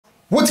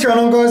What's going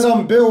on, guys?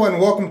 I'm Bill and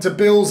welcome to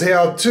Bill's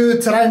How-To.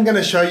 Today I'm going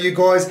to show you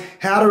guys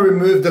how to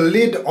remove the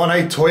lid on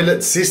a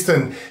toilet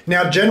cistern.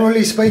 Now,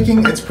 generally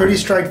speaking, it's pretty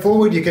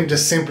straightforward. You can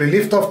just simply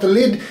lift off the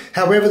lid.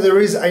 However,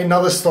 there is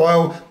another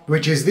style,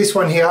 which is this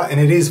one here, and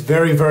it is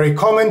very, very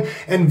common,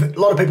 and a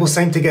lot of people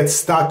seem to get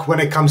stuck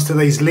when it comes to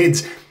these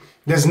lids.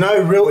 There's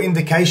no real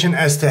indication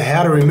as to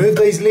how to remove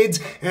these lids,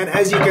 and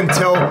as you can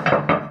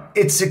tell,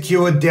 it's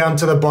secured down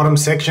to the bottom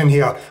section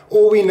here.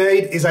 All we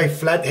need is a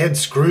flathead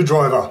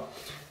screwdriver.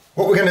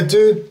 What we're going to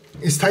do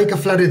is take a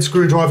flathead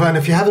screwdriver, and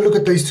if you have a look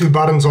at these two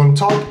buttons on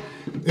top,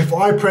 if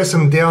I press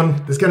them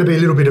down, there's going to be a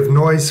little bit of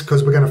noise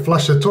because we're going to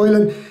flush the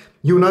toilet.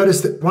 You'll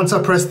notice that once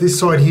I press this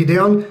side here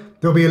down,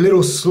 there'll be a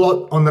little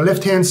slot on the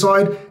left hand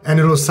side and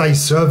it'll say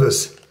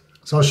service.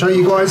 So I'll show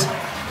you guys.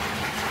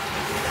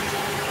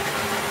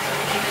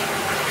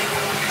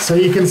 So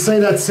you can see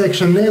that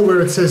section there where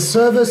it says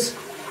service.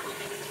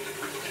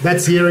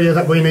 That's the area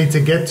that we need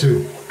to get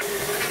to.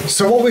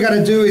 So what we're going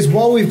to do is,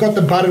 while we've got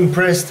the button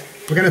pressed,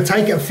 we're going to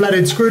take a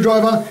flathead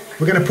screwdriver,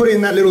 we're going to put it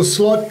in that little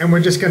slot, and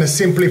we're just going to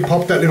simply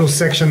pop that little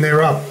section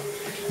there up.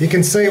 You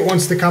can see it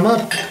wants to come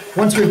up.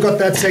 Once we've got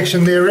that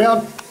section there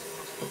out,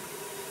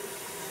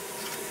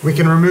 we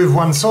can remove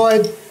one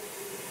side,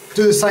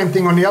 do the same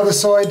thing on the other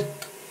side,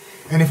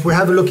 and if we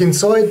have a look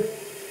inside,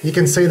 you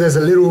can see there's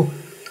a little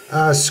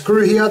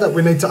screw here that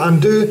we need to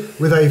undo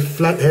with a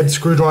flathead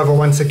screwdriver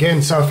once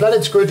again. So a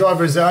flathead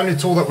screwdriver is the only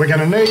tool that we're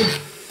going to need,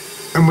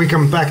 and we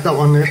can back that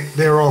one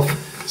there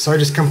off. So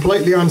just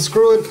completely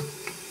unscrew it.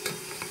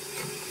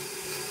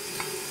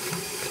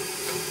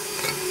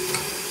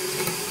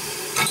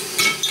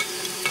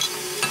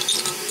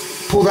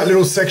 Pull that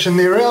little section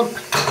there out.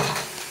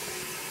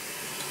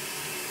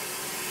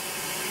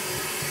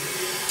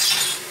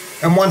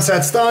 And once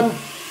that's done,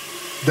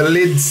 the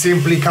lid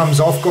simply comes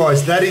off,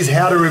 guys. That is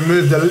how to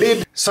remove the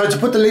lid. So to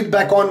put the lid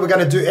back on, we're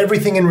going to do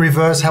everything in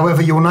reverse.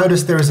 However, you'll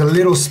notice there is a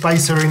little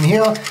spacer in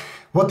here.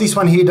 What this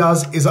one here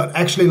does is it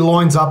actually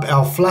lines up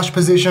our flush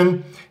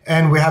position,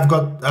 and we have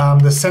got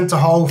the center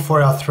hole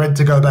for our thread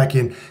to go back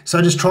in. So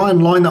just try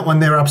and line that one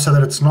there up so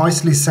that it's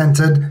nicely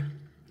centered,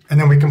 and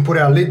then we can put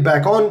our lid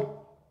back on.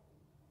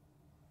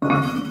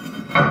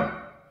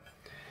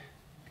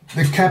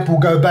 The cap will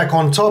go back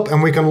on top,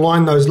 and we can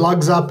line those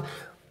lugs up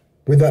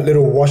with that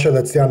little washer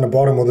that's down the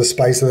bottom, or the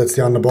spacer that's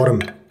down the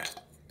bottom.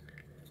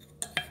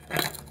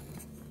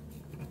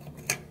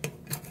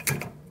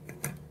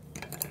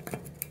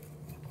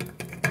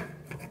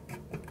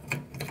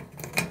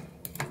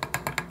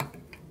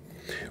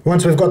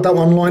 Once we've got that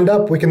one lined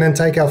up, we can then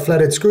take our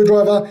flathead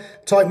screwdriver,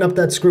 tighten up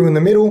that screw in the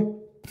middle.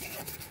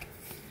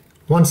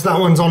 Once that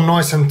one's on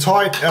nice and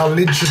tight, our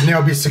lid should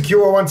now be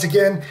secure once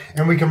again,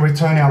 and we can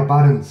return our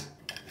buttons.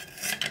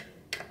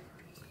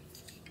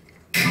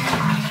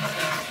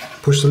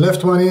 Push the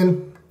left one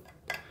in,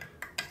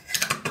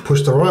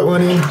 push the right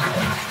one in.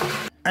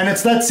 And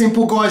it's that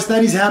simple, guys.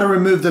 That is how to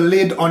remove the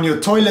lid on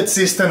your toilet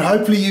cistern.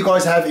 Hopefully you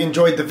guys have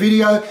enjoyed the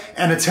video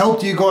and it's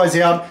helped you guys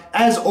out.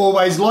 As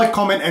always, like,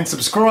 comment and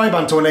subscribe.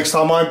 Until next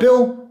time, I'm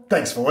Bill.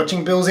 Thanks for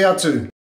watching Bill's How-To.